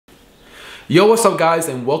Yo, what's up guys,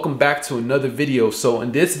 and welcome back to another video. So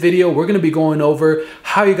in this video, we're gonna be going over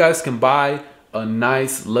how you guys can buy a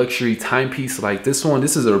nice luxury timepiece like this one.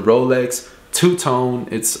 This is a Rolex two-tone.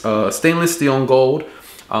 It's stainless steel and gold.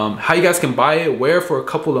 How you guys can buy it, wear it for a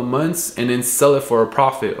couple of months, and then sell it for a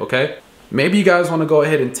profit, okay? Maybe you guys want to go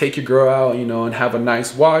ahead and take your girl out, and have a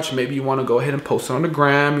nice watch. Maybe you want to go ahead and post it on the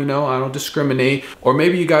gram, I don't discriminate. Or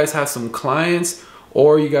maybe you guys have some clients,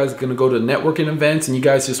 or you guys are gonna go to networking events and you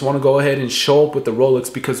guys just want to go ahead and show up with the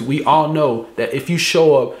Rolex, because we all know that if you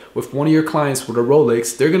show up with one of your clients with a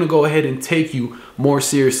Rolex, they're gonna go ahead and take you more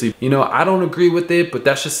seriously. I don't agree with it, but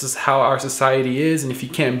that's just how our society is, and if you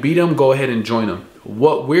can't beat them, go ahead and join them.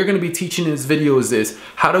 What we're gonna be teaching in this video is this: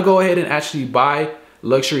 how to go ahead and actually buy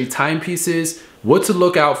luxury timepieces, what to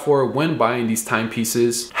look out for when buying these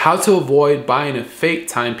timepieces, how to avoid buying a fake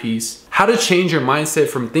timepiece, how to change your mindset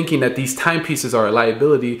from thinking that these timepieces are a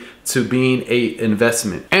liability to being an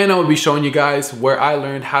investment. And I will be showing you guys where I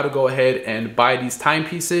learned how to go ahead and buy these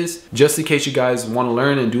timepieces. Just in case you guys want to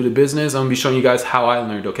learn and do the business, I'm gonna be showing you guys how I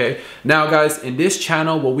learned, okay? Now guys, in this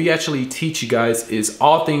channel, what we actually teach you guys is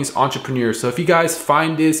all things entrepreneur. So if you guys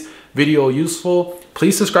find this video useful,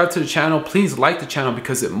 please subscribe to the channel. Please like the channel,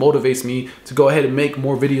 because it motivates me to go ahead and make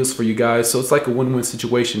more videos for you guys. So it's like a win-win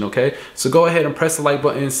situation, okay? So go ahead and press the like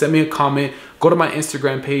button, send me a comment, go to my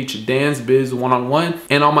Instagram page, Dan's Biz 1-on-1.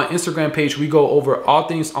 And on my Instagram page, we go over all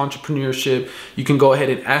things entrepreneurship. You can go ahead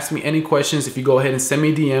and ask me any questions. If you go ahead and send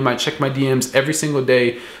me a DM, I check my DMs every single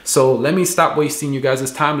day. So let me stop wasting you guys'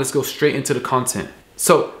 time. Let's go straight into the content.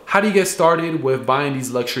 So how do you get started with buying these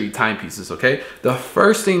luxury timepieces, okay? The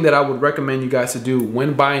first thing that I would recommend you guys to do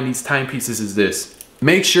when buying these timepieces is this: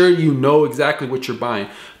 make sure you know exactly what you're buying.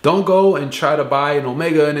 Don't go and try to buy an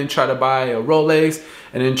Omega and then try to buy a Rolex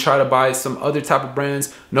and then try to buy some other type of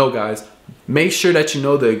brands. No guys, make sure that you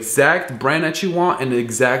know the exact brand that you want and the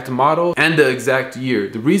exact model and the exact year.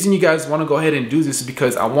 The reason you guys want to go ahead and do this is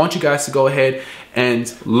because I want you guys to go ahead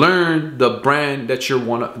and learn the brand that you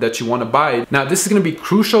want to buy. Now this is going to be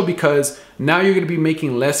crucial, because now you're going to be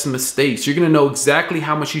making less mistakes. You're going to know exactly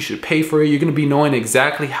how much you should pay for it. You're going to be knowing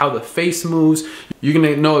exactly how the face moves. You're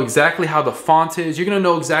going to know exactly how the font is. You're going to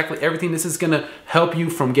know exactly everything. This is going to help you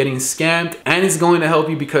from getting scammed, and it's going to help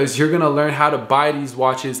you because you're going to learn how to buy these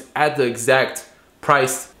watches at the exact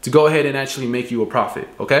price to go ahead and actually make you a profit,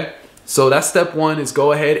 okay? So that's step one, is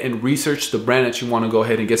go ahead and research the brand that you want to go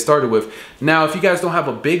ahead and get started with. Now, if you guys don't have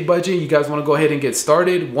a big budget, you guys want to go ahead and get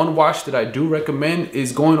started, one watch that I do recommend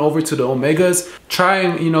is going over to the Omegas. Try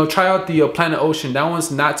out the Planet Ocean. That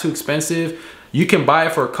one's not too expensive. You can buy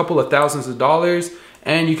it for a couple of thousands of dollars,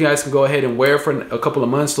 and you guys can go ahead and wear it for a couple of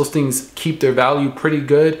months. Those things keep their value pretty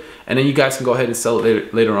good, and then you guys can go ahead and sell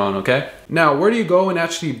it later on, okay? Now, where do you go and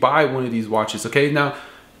actually buy one of these watches, okay? Now,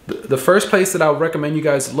 the first place that I would recommend you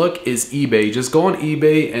guys look is eBay. Just go on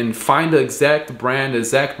eBay and find the exact brand, the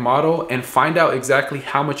exact model, and find out exactly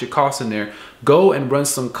how much it costs in there. Go and run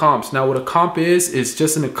some comps. Now what a comp is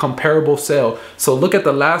just a comparable sale. So look at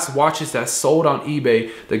the last watches that sold on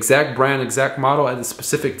eBay, the exact brand, exact model at a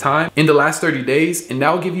specific time in the last 30 days, and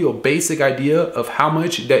that will give you a basic idea of how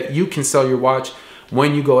much that you can sell your watch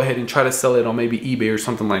when you go ahead and try to sell it on maybe eBay or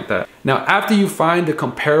something like that. Now after you find the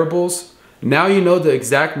comparables, now you know the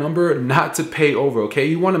exact number not to pay over, okay?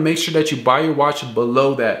 You want to make sure that you buy your watch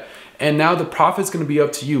below that. And now the profit's going to be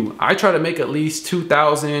up to you. I try to make at least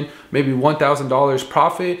 $2,000, maybe $1,000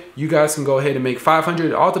 profit. You guys can go ahead and make $500.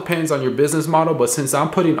 It all depends on your business model. But since I'm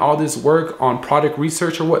putting all this work on product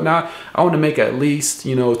research or whatnot, I want to make at least,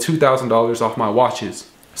 $2,000 off my watches.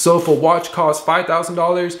 So if a watch costs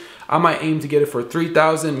 $5,000, I might aim to get it for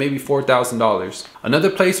 $3,000, maybe $4,000. Another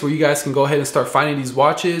place where you guys can go ahead and start finding these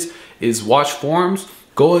watches is watch forums.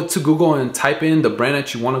 Go to Google and type in the brand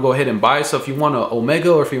that you want to go ahead and buy. So if you want an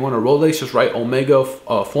Omega or if you want a Rolex, just write Omega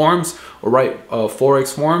forums or write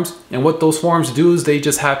Forex forums. And what those forums do is they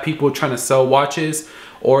just have people trying to sell watches,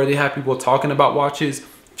 or they have people talking about watches.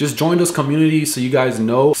 Just join those communities so you guys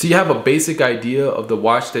know, so you have a basic idea of the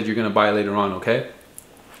watch that you're going to buy later on, okay?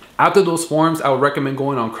 After those forums, I would recommend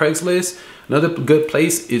going on Craigslist. Another good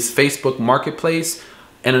place is Facebook Marketplace.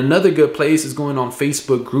 And another good place is going on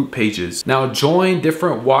Facebook group pages. Now join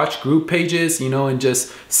different watch group pages, and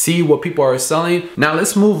just see what people are selling. Now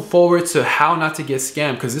let's move forward to how not to get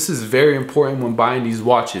scammed, because this is very important when buying these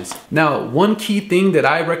watches. Now, one key thing that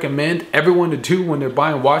I recommend everyone to do when they're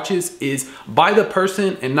buying watches is buy the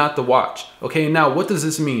person and not the watch. Okay, now what does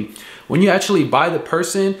this mean? When you actually buy the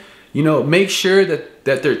person, make sure that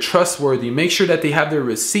they're trustworthy. Make sure that they have their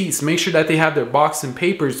receipts. Make sure that they have their box and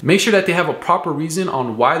papers. Make sure that they have a proper reason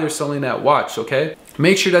on why they're selling that watch, okay?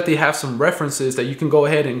 make sure that they have some references that you can go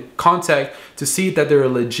ahead and contact to see that they're a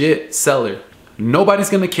legit seller. Nobody's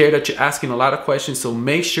gonna care that you're asking a lot of questions, so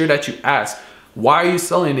make sure that you ask, why are you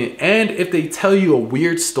selling it? And if they tell you a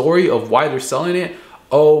weird story of why they're selling it,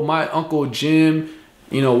 oh, my Uncle Jim,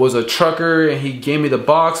 you know, was a trucker and he gave me the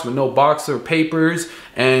box with no box or papers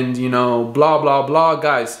and, you know, blah, blah, blah.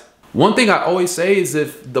 Guys, one thing I always say is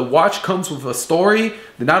if the watch comes with a story,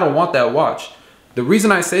 then I don't want that watch. The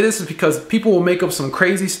reason I say this is because people will make up some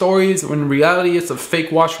crazy stories when in reality it's a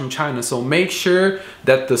fake watch from China. So make sure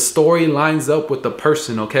that the story lines up with the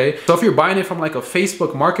person, okay? So if you're buying it from like a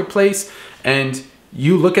Facebook marketplace and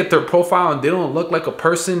you look at their profile and they don't look like a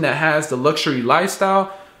person that has the luxury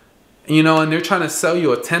lifestyle, you know, and they're trying to sell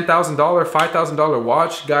you a $10,000, $5,000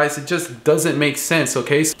 watch, guys, it just doesn't make sense,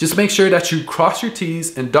 okay? So just make sure that you cross your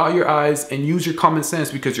T's and dot your I's and use your common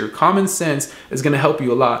sense, because your common sense is gonna help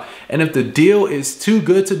you a lot. And if the deal is too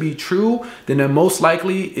good to be true, then it most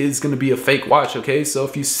likely is gonna be a fake watch, okay? So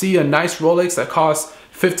if you see a nice Rolex that costs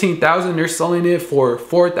 $15,000, they're selling it for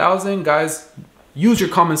 $4,000, guys, use your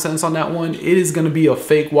common sense on that one. It is gonna be a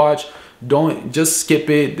fake watch. Don't just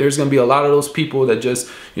skip it. There's gonna be a lot of those people that just,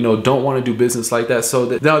 you know, don't want to do business like that.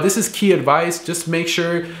 So now this is key advice. Just make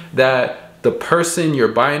sure that the person you're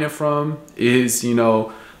buying it from is, you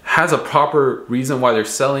know, has a proper reason why they're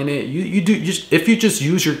selling it. If you just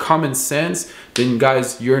use your common sense, then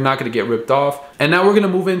guys, you're not gonna get ripped off. And now we're gonna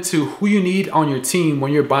move into who you need on your team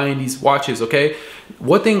when you're buying these watches, okay?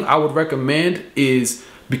 One thing I would recommend is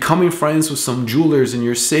becoming friends with some jewelers in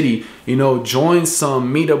your city. You know, join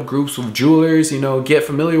some meetup groups with jewelers, you know, get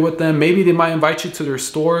familiar with them. Maybe they might invite you to their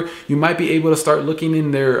store. You might be able to start looking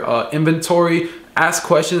in their inventory, ask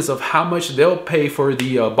questions of how much they'll pay for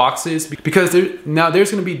the boxes, because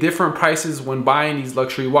there's gonna be different prices when buying these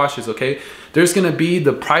luxury watches, okay? There's gonna be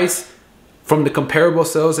the price from the comparable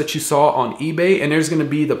sales that you saw on eBay, and there's gonna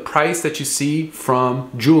be the price that you see from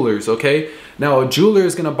jewelers, okay? Now, a jeweler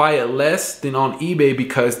is gonna buy it less than on eBay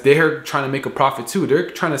because they're trying to make a profit too. They're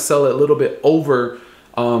trying to sell it a little bit over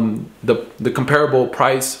the comparable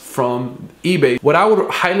price from eBay. What I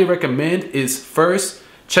would highly recommend is first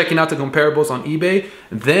checking out the comparables on eBay,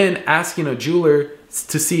 then asking a jeweler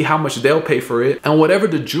to see how much they'll pay for it. And whatever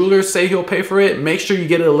the jeweler say he'll pay for it, make sure you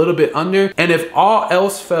get it a little bit under. And if all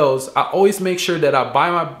else fails, I always make sure that I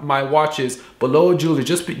buy my watches below a jeweler,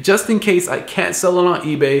 just in case I can't sell it on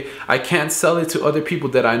eBay, I can't sell it to other people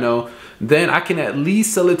that I know, then I can at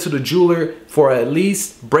least sell it to the jeweler for at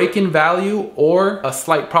least break-in value or a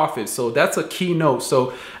slight profit. So that's a key note.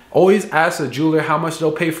 So always ask a jeweler how much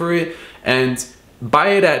they'll pay for it, and buy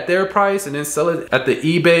it at their price and then sell it at the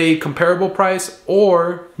eBay comparable price,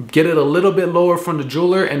 or get it a little bit lower from the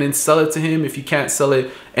jeweler and then sell it to him if you can't sell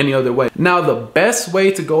it any other way. Now, the best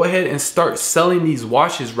way to go ahead and start selling these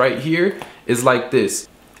watches right here is like this.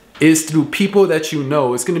 Is through people that you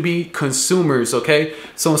know. It's gonna be consumers, okay?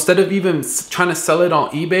 So instead of even trying to sell it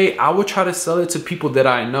on eBay, I would try to sell it to people that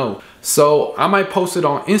I know. So I might post it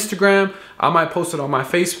on Instagram, I might post it on my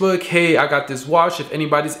Facebook. Hey, I got this watch. If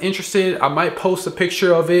anybody's interested, I might post a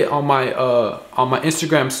picture of it on my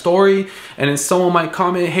Instagram story, and then someone might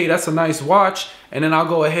comment, hey, that's a nice watch. And then I'll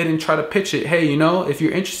go ahead and try to pitch it. Hey, you know, if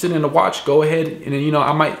you're interested in a watch, go ahead and then, you know,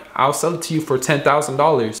 I'll sell it to you for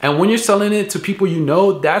 $10,000. And when you're selling it to people you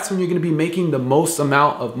know, that's when you're gonna be making the most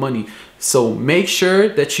amount of money. So make sure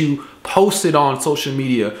that you post it on social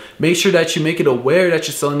media. Make sure that you make it aware that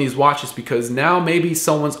you're selling these watches, because now maybe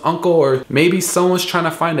someone's uncle, or maybe someone's trying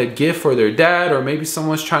to find a gift for their dad, or maybe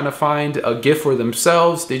someone's trying to find a gift for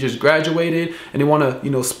themselves. They just graduated and they want to,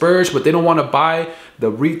 you know, splurge, but they don't want to buy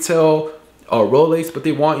the retail Rolex, but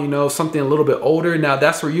they want, you know, something a little bit older. Now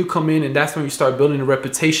that's where you come in, and that's when you start building a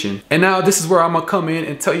reputation. And now this is where I'm gonna come in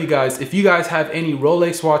and tell you guys, if you guys have any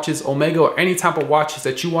Rolex watches, Omega, or any type of watches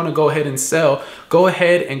that you want to go ahead and sell, go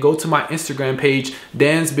ahead and go to my Instagram page,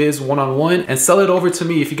 Dan's Biz 1-on-1, and sell it over to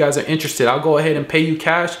me if you guys are interested. I'll go ahead and pay you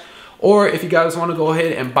cash. Or if you guys want to go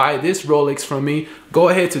ahead and buy this Rolex from me, go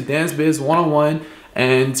ahead to Dan's Biz 1-on-1,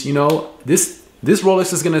 and you know, this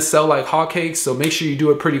Rolex is gonna sell like hotcakes, so make sure you do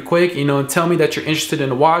it pretty quick, you know, and tell me that you're interested in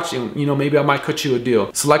the watch, and you know, maybe I might cut you a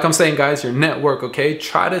deal. So like I'm saying, guys, your network, okay?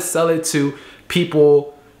 Try to sell it to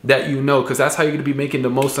people that you know, because that's how you're gonna be making the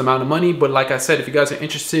most amount of money. But like I said, if you guys are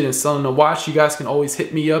interested in selling a watch, you guys can always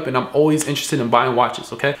hit me up, and I'm always interested in buying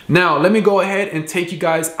watches, okay? Now, let me go ahead and take you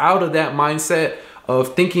guys out of that mindset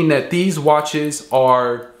of thinking that these watches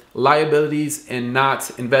are liabilities and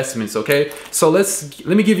not investments, okay? So let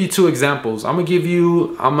me give you two examples. I'm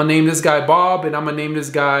gonna name this guy Bob, and I'm gonna name this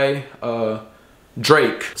guy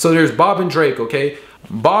Drake. So there's Bob and Drake, okay?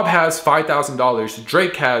 Bob has $5,000,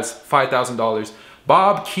 Drake has $5,000.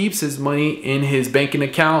 Bob keeps his money in his banking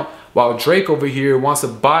account, while Drake over here wants to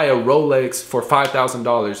buy a Rolex for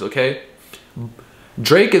 $5,000, okay?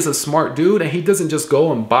 Drake is a smart dude, and he doesn't just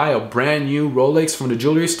go and buy a brand new Rolex from the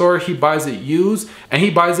jewelry store. He buys it used, and he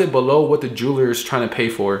buys it below what the jeweler is trying to pay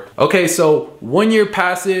for. Okay, so 1 year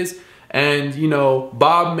passes, and you know,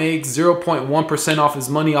 Bob makes 0.1% off his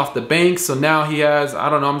money off the bank. So now he has, I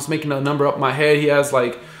don't know, I'm just making a number up in my head. He has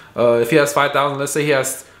like, if he has 5,000, let's say he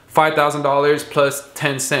has $5,000 plus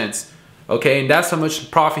 10 cents. Okay, and that's how much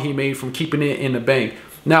profit he made from keeping it in the bank.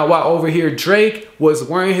 Now, while over here, Drake was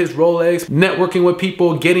wearing his Rolex, networking with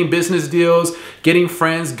people, getting business deals, getting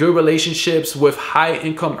friends, good relationships with high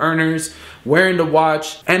income earners, wearing the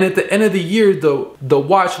watch. And at the end of the year, the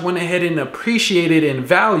watch went ahead and appreciated in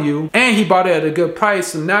value, and he bought it at a good price.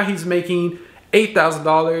 So now he's making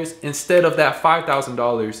 $8,000 instead of that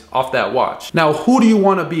 $5,000 off that watch. Now, who do you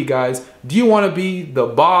want to be, guys? Do you want to be the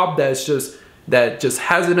Bob that just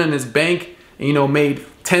has it in his bank and, you know, made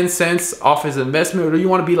 10 cents off his investment? Or do you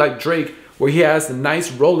want to be like Drake, where he has the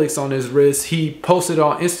nice Rolex on his wrist? He posted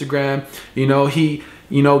on Instagram, you know, he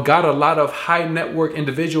got a lot of high network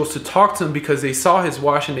individuals to talk to him because they saw his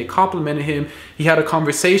watch and they complimented him. He had a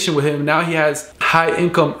conversation with him. Now he has high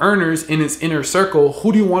income earners in his inner circle.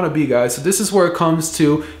 Who do you want to be, guys? So this is where it comes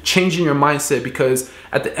to changing your mindset, because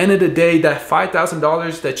at the end of the day, that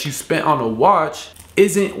 $5,000 that you spent on a watch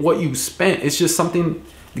isn't what you spent. It's just something,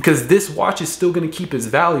 because this watch is still going to keep its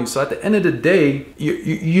value. So at the end of the day,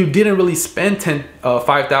 you didn't really spend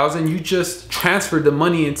 $5,000. You just transferred the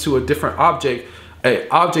money into a different object, an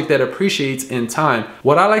object that appreciates in time.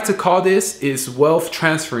 What I like to call this is wealth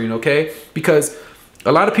transferring, okay? Because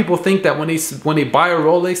a lot of people think that when they buy a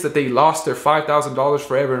Rolex that they lost their $5,000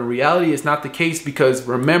 forever. In reality, it's not the case, because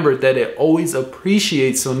remember that it always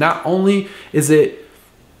appreciates. So not only is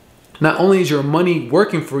your money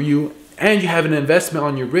working for you, and you have an investment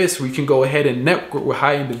on your wrist where you can go ahead and network with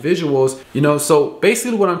high individuals, you know. So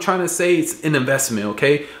basically what I'm trying to say is an investment,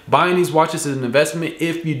 okay? Buying these watches is an investment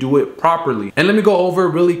if you do it properly. And let me go over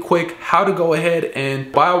really quick how to go ahead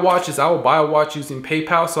and buy a watch. I will buy a watch using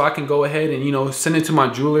PayPal, so I can go ahead and, you know, send it to my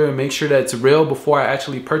jeweler and make sure that it's real before I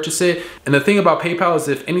actually purchase it. And the thing about PayPal is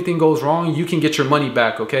if anything goes wrong, you can get your money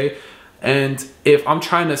back, okay? And if I'm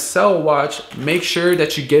trying to sell a watch, make sure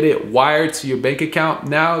that you get it wired to your bank account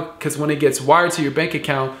now, because when it gets wired to your bank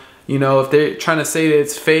account, you know, if they're trying to say that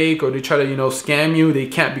it's fake or they try to, you know, scam you, they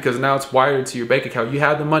can't, because now it's wired to your bank account. You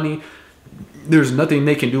have the money. There's nothing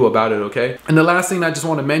they can do about it, okay? And the last thing I just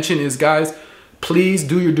want to mention is, guys, please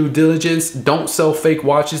do your due diligence. Don't sell fake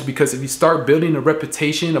watches, because if you start building a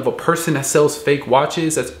reputation of a person that sells fake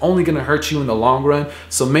watches, that's only going to hurt you in the long run.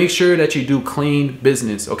 So make sure that you do clean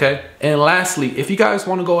business, okay? And lastly, if you guys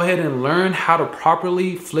want to go ahead and learn how to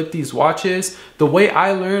properly flip these watches, the way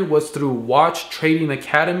I learned was through Watch Trading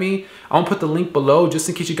Academy. I'm gonna put the link below just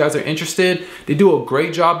in case you guys are interested. They do a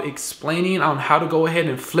great job explaining on how to go ahead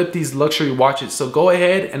and flip these luxury watches. So go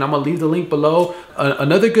ahead, and I'm gonna leave the link below.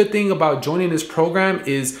 Another good thing about joining this program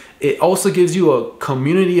is it also gives you a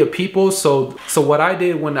community of people. So what I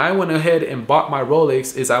did when I went ahead and bought my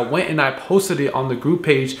Rolex is I went and I posted it on the group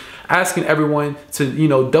page, asking everyone to, you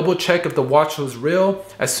know, double check if the watch was real.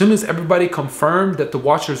 As soon as everybody confirmed that the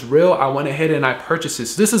watch was real, I went ahead and I purchased it.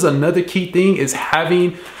 So this is another key thing, is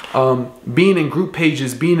having being in group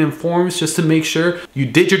pages, being in forums, just to make sure you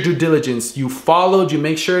did your due diligence, you followed, you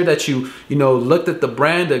make sure that you looked at the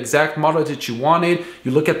brand, the exact model that you wanted,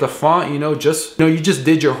 you look at the font, you just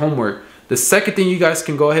did your homework. The second thing you guys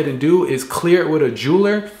can go ahead and do is clear it with a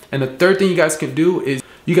jeweler. And the third thing you guys can do is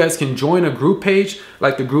you guys can join a group page,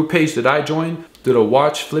 like the group page that I joined through the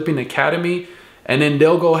Watch Flipping Academy, and then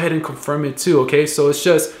they'll go ahead and confirm it too, okay? So it's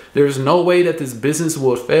just, there's no way that this business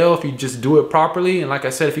will fail if you just do it properly. And like I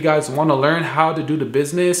said, if you guys want to learn how to do the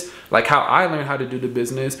business, like how I learned how to do the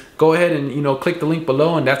business, go ahead and, click the link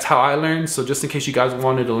below, and that's how I learned. So just in case you guys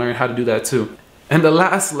wanted to learn how to do that too. And the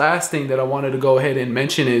last thing that I wanted to go ahead and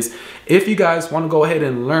mention is, if you guys want to go ahead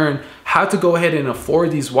and learn how to go ahead and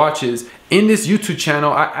afford these watches, in this YouTube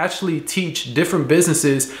channel, I actually teach different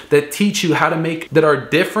businesses that teach you how to make, that are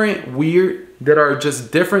different, weird, that are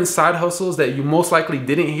just different side hustles that you most likely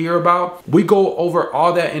didn't hear about. We go over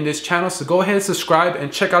all that in this channel. So go ahead and subscribe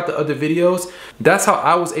and check out the other videos. That's how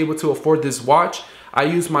I was able to afford this watch. I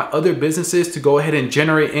used my other businesses to go ahead and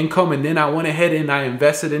generate income, and then I went ahead and I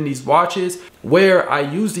invested in these watches, where I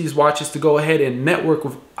use these watches to go ahead and network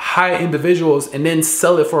with high individuals and then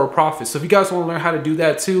sell it for a profit. So if you guys want to learn how to do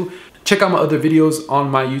that too, check out my other videos on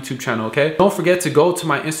my YouTube channel, okay? Don't forget to go to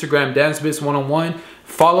my Instagram, DansBiz101.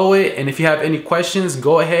 follow it, and if you have any questions,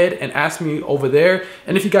 go ahead and ask me over there.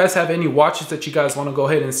 And if you guys have any watches that you guys want to go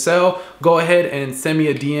ahead and sell, go ahead and send me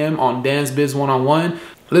a DM on Dan's Biz 1-on-1.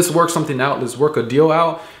 Let's work something out. Let's work a deal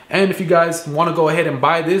out. And if you guys want to go ahead and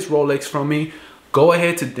buy this Rolex from me, go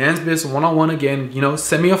ahead to Dan's Biz 1-on-1 again. You know,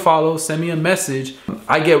 send me a follow, send me a message.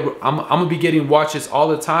 I'm gonna be getting watches all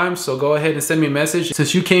the time, so go ahead and send me a message.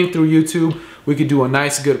 Since you came through YouTube, we could do a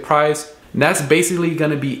nice good price. And that's basically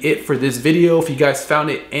gonna be it for this video. If you guys found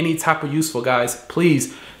it any type of useful, guys,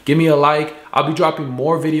 please give me a like. I'll be dropping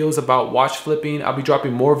more videos about watch flipping. I'll be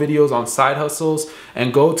dropping more videos on side hustles.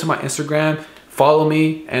 And go to my Instagram, follow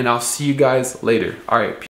me, and I'll see you guys later. All right.